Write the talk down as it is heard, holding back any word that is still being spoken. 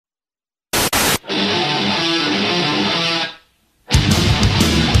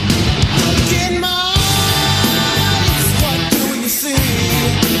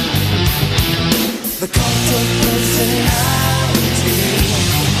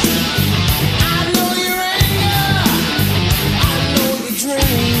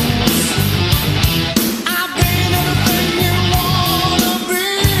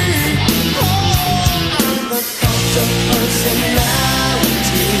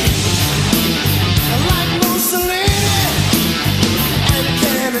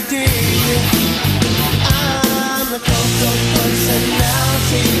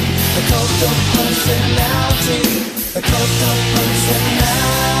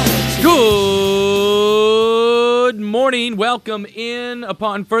morning. Welcome in.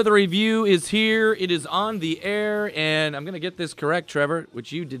 Upon further review is here. It is on the air, and I'm going to get this correct, Trevor,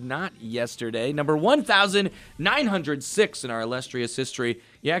 which you did not yesterday. Number 1,906 in our illustrious history.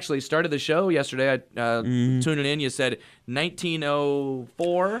 You actually started the show yesterday. Tuning in, you said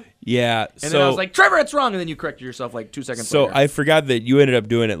 1904. Yeah. And then I was like, Trevor, it's wrong. And then you corrected yourself like 2 seconds later. So I forgot that you ended up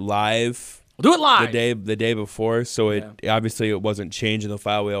doing it live. Do it live. The day before, so obviously it wasn't changing the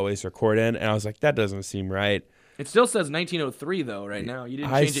file we always record in, and I was like, that doesn't seem right. It still says 1903 though right now. You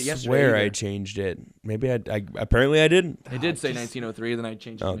didn't change it yesterday. I swear either. I changed it. Maybe I apparently I didn't. It did say 1903, then I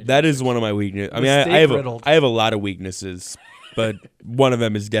changed it. Oh, that is one of my weaknesses. I mean, I have a lot of weaknesses, but one of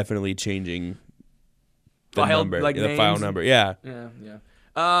them is definitely changing the number, like the file number. Yeah.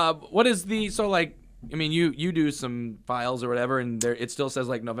 What is the I mean, you do some files or whatever, and there it still says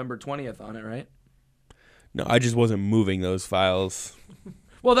like November 20th on it, right? No, I just wasn't moving those files.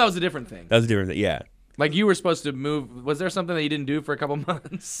 Well, that was a different thing. Yeah. Like you were supposed to move. Was there something that you didn't do for a couple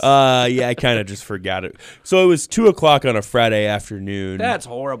months? Yeah, I kind of just forgot it. So it was 2:00 on a Friday afternoon. That's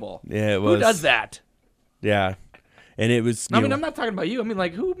horrible. Yeah, it was. Who does that? Yeah. And it was. I mean, I'm not talking about you. I mean,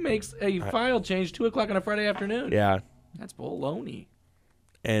 like, who makes a file change 2:00 on a Friday afternoon? Yeah. That's baloney.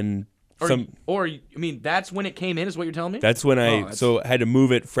 And I mean, that's when it came in, is what you're telling me? That's when I had to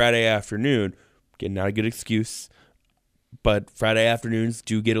move it Friday afternoon. Again, not a good excuse, but Friday afternoons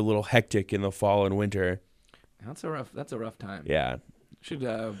do get a little hectic in the fall and winter. That's a rough time. Yeah. Should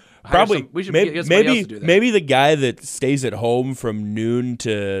probably we should get somebody else to do that. Maybe the guy that stays at home from noon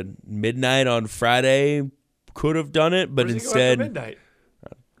to midnight on Friday could have done it, but instead midnight.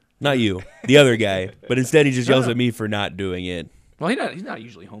 Not you, the other guy, but instead he just yells at me for not doing it. Well, he's not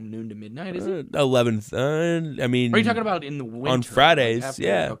usually home noon to midnight, is he? 11th. I mean, are you talking about in the winter? On Fridays, after,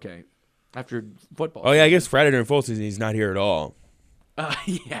 yeah. Okay. After football. Oh, yeah, I guess Friday during full season he's not here at all.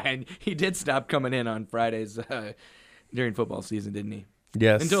 Yeah, and he did stop coming in on Fridays during football season, didn't he?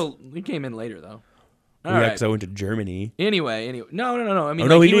 Yes. Until he came in later, though. All right, because I went to Germany. Anyway. No. I mean,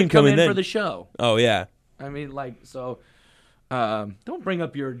 he would didn't come in for the show. Oh, yeah. I mean, don't bring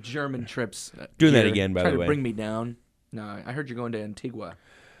up your German trips. Doing that again, by the way. Try to bring me down. No, I heard you're going to Antigua.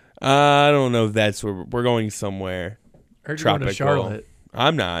 I don't know if that's where we're going somewhere. I heard tropical. You're going to Charlotte.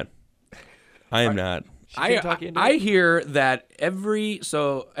 I'm not. I am not. I hear that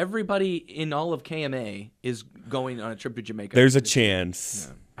everybody in all of KMA is going on a trip to Jamaica. There's a chance.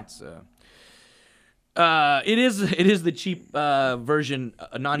 Yeah, it is the cheap version,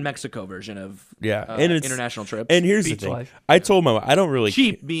 a non-Mexico version of and it's, international trips. And here's the thing: life. I told my wife, I don't really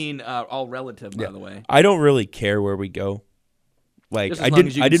cheap being all relative, by the way. I don't really care where we go. Like I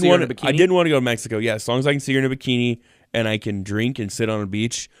didn't want to go to Mexico. Yeah, as long as I can see her in a bikini and I can drink and sit on a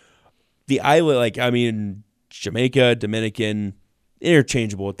beach. The island, Jamaica, Dominican,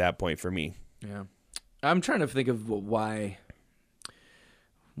 interchangeable at that point for me. Yeah, I'm trying to think of why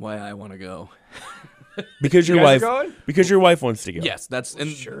I want to go. Because your wife wants to go. Yes, that's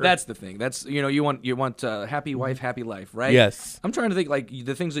the thing. That's you want happy wife, happy life, right? Yes. I'm trying to think like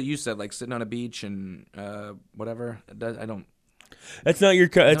the things that you said, like sitting on a beach and whatever. I don't. That's not your.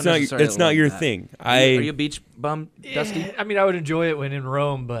 That's not your thing. Are you a beach bum, Dusty? I mean, I would enjoy it when in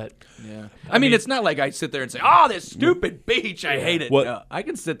Rome, but yeah. I mean, it's not like I sit there and say, "Oh, this stupid beach, I hate it." No, I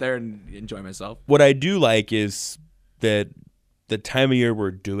can sit there and enjoy myself. What I do like is that the time of year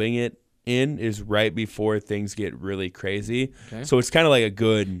we're doing it in is right before things get really crazy. Okay. So it's kind of like a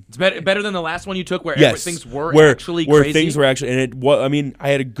good. It's better than the last one you took where things were actually where crazy. Things were actually, and it. Well, I mean, I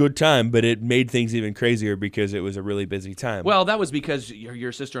had a good time, but it made things even crazier because it was a really busy time. Well, that was because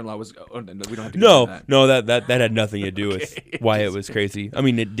your sister-in-law was. Oh, no, we don't have to. No, that had nothing to do with why it was crazy. I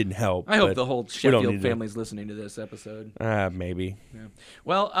mean, it didn't help. I hope the whole Sheffield family's listening to this episode. Maybe. Yeah.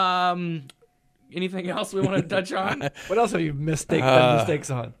 Well, anything else we want to touch on? What else have you done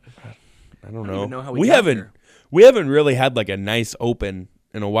mistakes on? I don't even know how we haven't really had like a nice open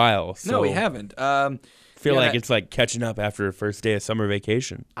in a while. So no, we haven't. Feel like it's like catching up after the first day of summer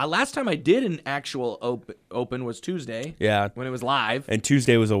vacation. Last time I did an actual open was Tuesday. Yeah, when it was live. And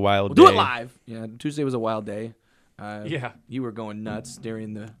Tuesday was a wild day. Do it live. Yeah, Tuesday was a wild day. You were going nuts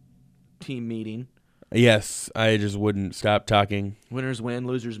during the team meeting. Yes, I just wouldn't stop talking. Winners win,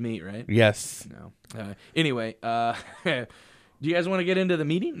 losers meet, right? Yes. No. Anyway, do you guys want to get into the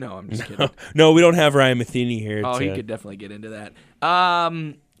meeting? No, I'm just kidding. No, we don't have Ryan Matheny here. Oh, he could definitely get into that.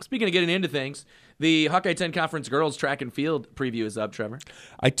 Speaking of getting into things, the Hawkeye 10 Conference Girls Track and Field preview is up, Trevor.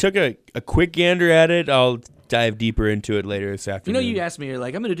 I took a quick gander at it. I'll dive deeper into it later this afternoon. You asked me, you're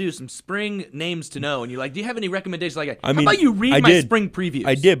like, I'm going to do some spring names to know. And you're like, do you have any recommendations? Like, how about you read my spring previews?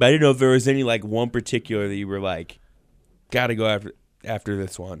 I did, but I didn't know if there was any like one particular that you were like, got to go after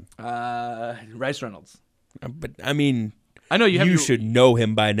this one. Rice Reynolds. But I mean, I know you should know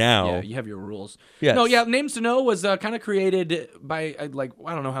him by now. Yeah, you have your rules. Yes. No, yeah, Names to Know was kind of created by I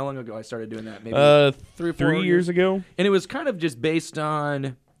don't know how long ago I started doing that. Maybe 3 or 4 3 years ago. And it was kind of just based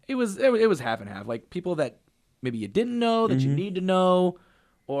on it was half and half, like people that maybe you didn't know that you need to know,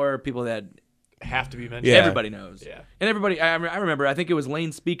 or people that have to be mentioned. Yeah. everybody knows. Yeah. And everybody, I remember, I think it was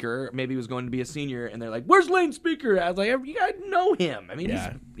Lane Speaker. Maybe he was going to be a senior, and they're like, "Where's Lane Speaker?" I was like, "You guys know him. I mean,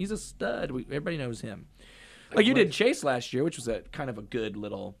 he's a stud. Everybody knows him." Like you did Chase last year, which was a kind of a good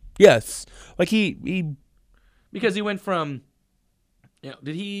little. Yes, like he because he went from,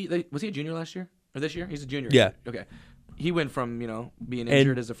 was he a junior last year or this year? He's a junior. Yeah. Okay. He went from being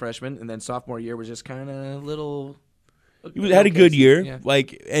injured as a freshman, and then sophomore year was just kind of little. He had a good year. Yeah.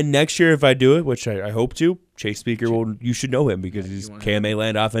 Like, and next year if I do it, which I hope to, Chase Speaker you should know him because he's KMA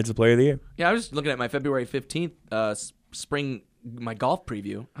Land Offensive Player of the Year. Yeah, I was just looking at my February 15th spring my golf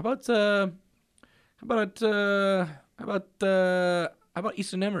preview. How about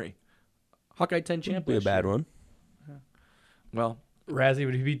Eastern Emory? Hawkeye 10 champ. Be a bad one. Well, Razzie,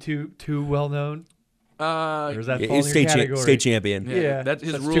 would he be too well known? Or is that he's state champion. Yeah, that's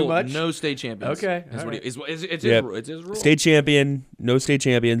his rule. Too much? No state champions. Okay, It's his rule. State champion, no state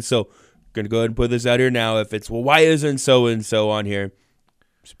champion. So, gonna go ahead and put this out here now. If it's why isn't so and so on here?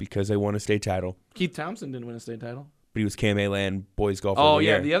 It's because they won a state title. Keith Thompson didn't win a state title. But he was KMA Land Boys Golf. Oh of the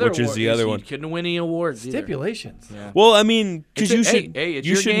yeah, year, the other which is the other one. He couldn't win any awards. Stipulations. Yeah. Well, I mean, because you should. Hey, it's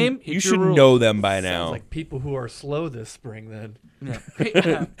you your should. game. You It's should your rules. know them by Sounds now. like people who are slow this spring. Then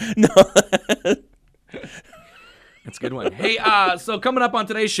Yeah. No. That's a good one. Hey, so coming up on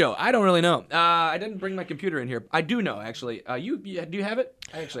today's show, I don't really know. I didn't bring my computer in here. I do know, actually. Do you have it?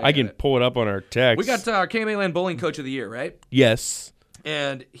 I can pull it up on our text. We got our KMA Land Bowling Coach of the Year, right? Yes.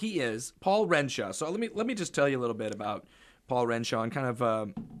 And he is Paul Renshaw. So let me just tell you a little bit about Paul Renshaw and kind of.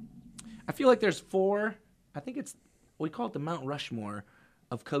 I feel like there's 4. I think we call it the Mount Rushmore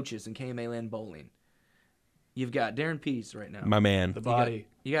of coaches in KMA Land Bowling. You've got Darren Pease right now. My man. the body.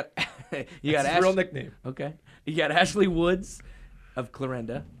 You got That's his real nickname. Okay. You got Ashley Woods of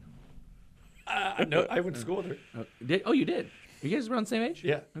Clarenda. No, I went to school with her. You did. You guys were on the same age?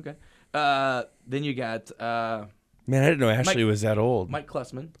 Yeah. Okay. Then you got Man, I didn't know Ashley was that old. Mike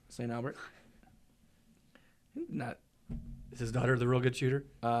Klessman, St. Albert. Not. Is his daughter the real good shooter?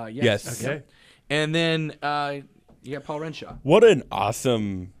 Yes. Okay. And then you got Paul Renshaw. What an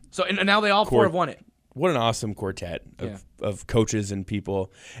awesome. So and now they all 4 have won it. What an awesome quartet of coaches and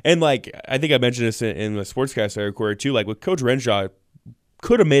people. And, like, I think I mentioned this in the Sportscast I recorded, too. Like, with Coach Renshaw,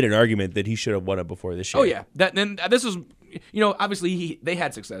 could have made an argument that he should have won it before this year. Oh, yeah. This is, obviously they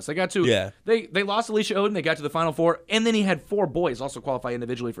had success. They got to, they lost Alicia Oden. They got to the Final Four. And then he had 4 boys also qualify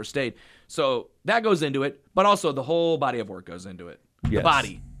individually for state. So that goes into it. But also the whole body of work goes into it. Yes. The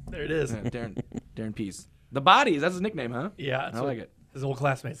body. There it is. Darren Pease. The body. That's his nickname, huh? Yeah. I like it. His old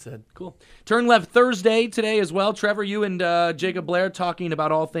classmate said. Cool. Turn Left Thursday today as well. Trevor, you and Jacob Blair talking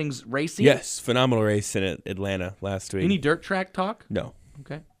about all things racing. Yes, phenomenal race in Atlanta last week. Any dirt track talk? No.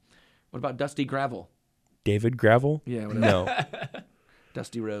 Okay. What about Dusty Gravel? David Gravel? Yeah. Whatever. No.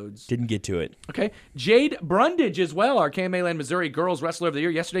 Dusty Roads. Didn't get to it. Okay. Jade Brundage as well, our KMA Land Missouri Girls Wrestler of the Year.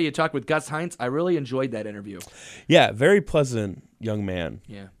 Yesterday you talked with Gus Heinz. I really enjoyed that interview. Yeah, very pleasant young man.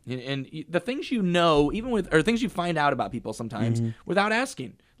 Yeah. And the things you know, or things you find out about people sometimes without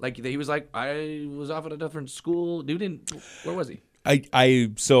asking. Like he was like, I was off at a different school. Where was he?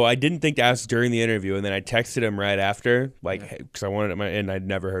 So I didn't think to ask during the interview, and then I texted him right after, because I wanted it, and I'd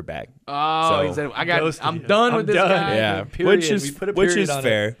never heard back. Oh, he said, I'm done with this guy. Yeah, Period. which is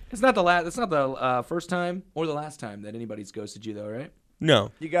fair. It's not the first time or the last time that anybody's ghosted you, though, right?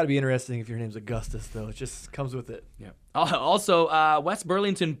 No. You got to be interesting if your name's Augustus, though. It just comes with it. Yeah. Also, West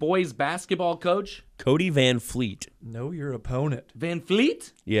Burlington boys basketball coach Cody Van Fleet. Know your opponent. Van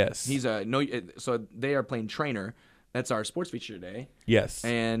Fleet. Yes. He's so they are playing trainer. That's our sports feature today. Yes.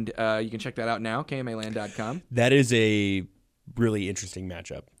 And you can check that out now, kmaland.com. That is a really interesting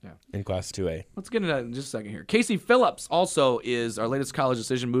matchup in Class 2A. Let's get into that in just a second here. Casey Phillips also is our latest college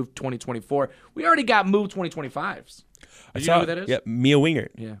decision, Move 2024. We already got Move 2025s. Did you know who that is? Yeah, Mia Wingert.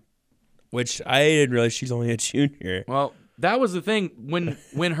 Yeah. Which I didn't realize she's only a junior. Well, that was the thing when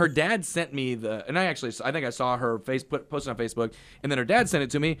her dad sent me and I think I saw her post on Facebook, and then her dad sent it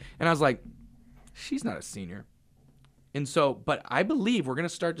to me, and I was like, she's not a senior. And so, but I believe we're going to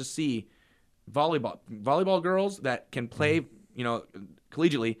start to see volleyball girls that can play,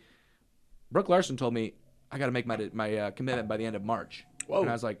 collegiately. Brooke Larson told me I got to make my commitment by the end of March. Whoa. And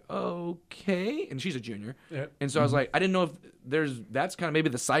I was like, okay. And she's a junior. Yep. And so I was like, I didn't know if that's kind of maybe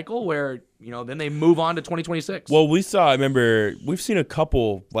the cycle where, then they move on to 2026. Well, we've seen a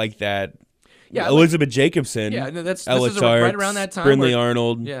couple like that. Yeah, Elizabeth Jacobson. Yeah, this Ella is right around that time. Brindley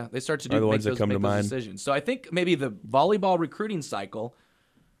Arnold. Yeah, they start to are the ones make that come to those mind. decisions. So I think maybe the volleyball recruiting cycle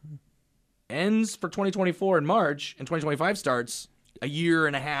ends for 2024 in March, and 2025 starts a year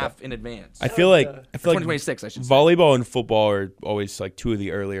and a half in advance. I feel like 2026. I should say. Volleyball and football are always like two of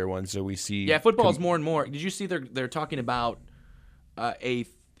the earlier ones that we see. Yeah, football is more and more. Did you see they're talking about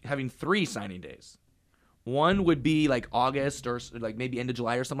having 3 signing days? One would be like August or like maybe end of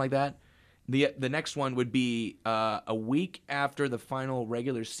July or something like that. The next one would be a week after the final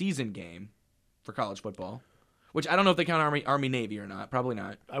regular season game for college football, which I don't know if they count Army Navy or not. Probably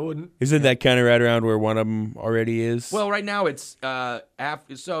not. I wouldn't. Isn't that kind of right around where one of them already is? Well, right now it's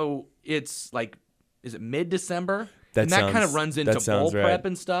so it's like, is it mid-December? That and that kind of runs into bowl prep right.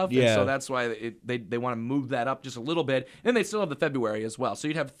 and stuff. Yeah. And so that's why they want to move that up just a little bit. And they still have the February as well. So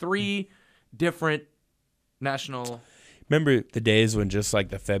you'd have 3 different national. Remember the days when just like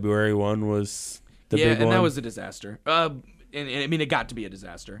the February one was the big one? Yeah, and that was a disaster. And I mean, it got to be a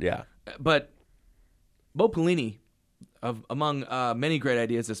disaster. Yeah. But Bo Pelini, among many great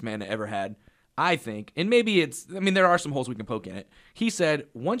ideas this man ever had, I think, and maybe there are some holes we can poke in it. He said,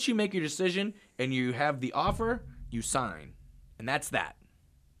 once you make your decision and you have the offer, you sign. And that's that.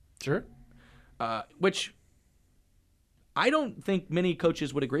 Sure. Which I don't think many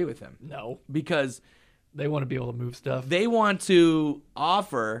coaches would agree with him. No. Because they want to be able to move stuff. They want to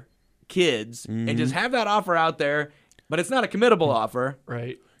offer kids and just have that offer out there, but it's not a committable offer.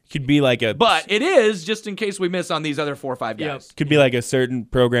 Right. Could be like but it is just in case we miss on these other 4 or 5 guys. Could be like a certain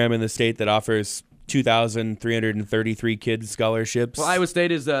program in the state that offers 2,333 kids scholarships. Well, Iowa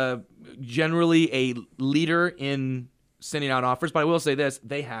State is generally a leader in sending out offers, but I will say this: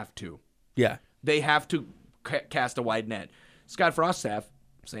 they have to. Yeah, they have to cast a wide net. Scott Frost's staff,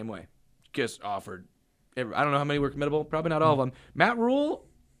 same way, just offered. I don't know how many were committable. Probably not all of them. Matt Rule,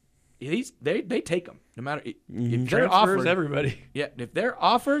 they take them no matter if they're offered. Everybody. Yeah, if they're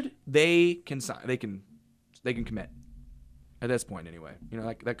offered, they can sign. They can commit. At this point, anyway,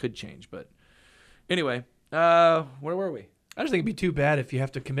 that could change. But anyway, where were we? I just think it'd be too bad if you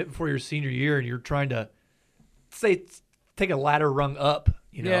have to commit before your senior year and you're trying to take a ladder rung up.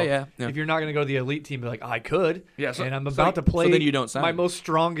 Yeah. If you're not going to go to the elite team, be like, I could. Yeah. So, and I'm about to play. So then you don't sign. My most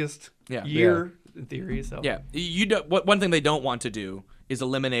strongest year in theory. So yeah, you don't. One thing they don't want to do is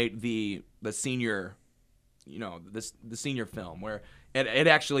eliminate the senior, the senior film where it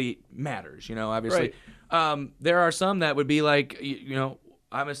actually matters. Obviously, right. There are some that would be like,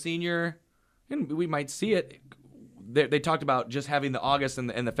 I'm a senior, and we might see it. They talked about just having the August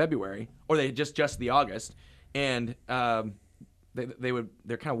and the February, or they just the August, and they're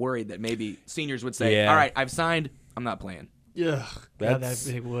kind of worried that maybe seniors would say, all right, I've signed, I'm not playing. Yeah, that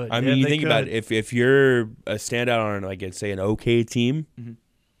they would. I mean, you think about it, if you're a standout on, like, say, an okay team. Mm-hmm.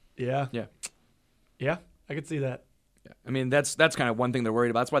 Yeah, I could see that. Yeah. I mean, that's kind of one thing they're worried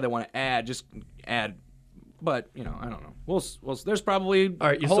about. That's why they want to add. But I don't know. We'll there's probably all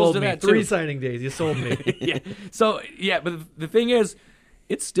right. You holes sold to me that 3 too. signing days. You sold me. Yeah. So but the thing is,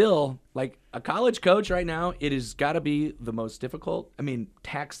 it's still like a college coach right now. It has got to be the most difficult.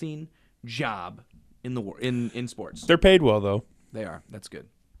 Taxing job in the in sports. They're paid well though. They are. That's good.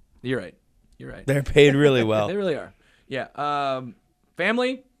 You're right. They're paid really well. They really are. Yeah.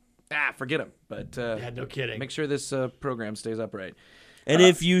 Family. Forget them. But no kidding. Make sure this program stays upright. And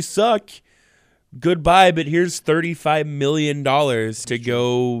if you suck, goodbye. But here's $35 million to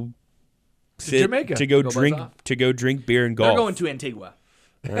go to Jamaica, to go drink beer and golf. They're going to Antigua.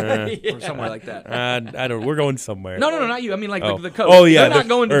 Or somewhere like that. I don't. We're going somewhere. No, not you. I mean, like the coach. Oh yeah, they're not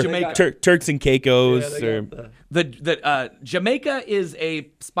going to Jamaica. Turks and Caicos. Jamaica is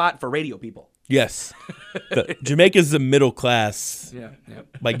a spot for radio people. Yes, Jamaica's the middle class. Yeah.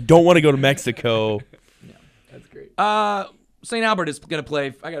 Like, don't want to go to Mexico. Yeah, that's great. St. Albert is going to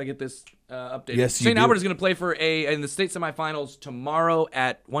play. I got to get this updated. Yes, St. Albert is going to play in the state semifinals tomorrow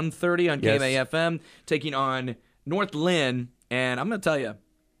at 1:30 on KMA-FM, taking on North Lynn. And I'm going to tell you,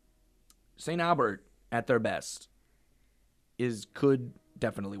 St. Albert at their best could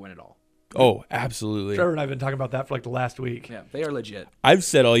definitely win it all. Oh, absolutely. Trevor and I have been talking about that for like the last week. Yeah, they are legit. I've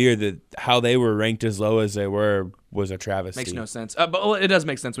said all year that how they were ranked as low as they were was a travesty. Makes no sense. But it does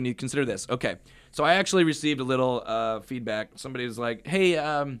make sense when you consider this. Okay, so I actually received a little feedback. Somebody was like, hey,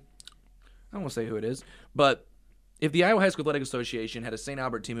 I don't want to say who it is, but if the Iowa High School Athletic Association had a St.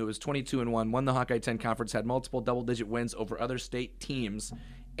 Albert team who was 22-1, won the Hawkeye 10 Conference, had multiple double-digit wins over other state teams,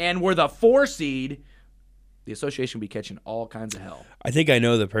 and were the 4 seed, the association would be catching all kinds of hell. I think I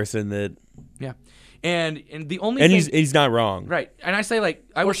know the person that. Yeah, and the only thing, he's not wrong, right? And I say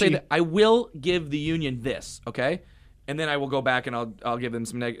I will say that I will give the union this. Okay, and then I will go back and I'll give them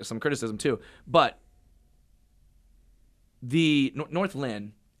some criticism too. But the North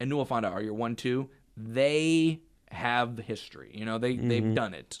Lynn and Newell Fonda are your 1-2. They have the history. You know, they've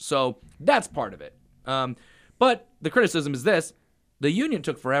done it. So that's part of it. But the criticism is this. The Union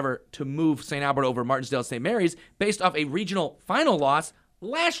took forever to move St. Albert over Martinsdale St. Mary's based off a regional final loss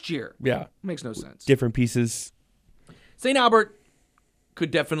last year. Yeah. Makes no sense. Different pieces. St. Albert could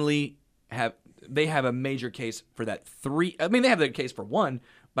definitely have a major case for that 3. I mean, they have the case for 1,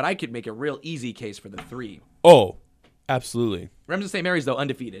 but I could make a real easy case for the 3. Oh, absolutely. Remsen St. Mary's, though,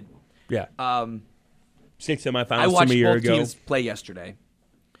 undefeated. Yeah. 6 semifinals I watched from a year both ago. teams play yesterday,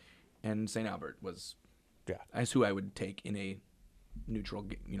 and St. Albert was that's who I would take in a neutral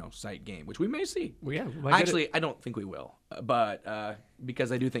site game, which we may see. Well, yeah. Actually, I don't think we will, but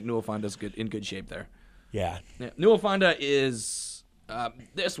because I do think Newell Fonda's in good shape there. Yeah. Newell Fonda is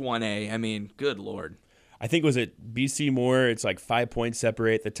this 1A. I mean, good Lord. I think was it BC Moore? It's like 5 points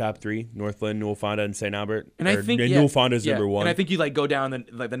separate the top 3: Northland, Newell Fonda, and St. Albert. And I think Newell Fonda's number 1. And I think you go down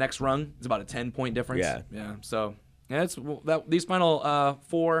the next rung. It's about a 10-point difference. Yeah. So these final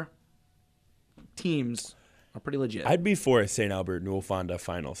 4 teams are pretty legit. I'd be for a St. Albert Newell Fonda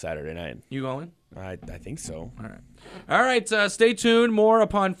final Saturday night. You going? I think so. All right. Stay tuned. More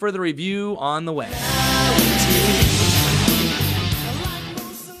upon further review on the way.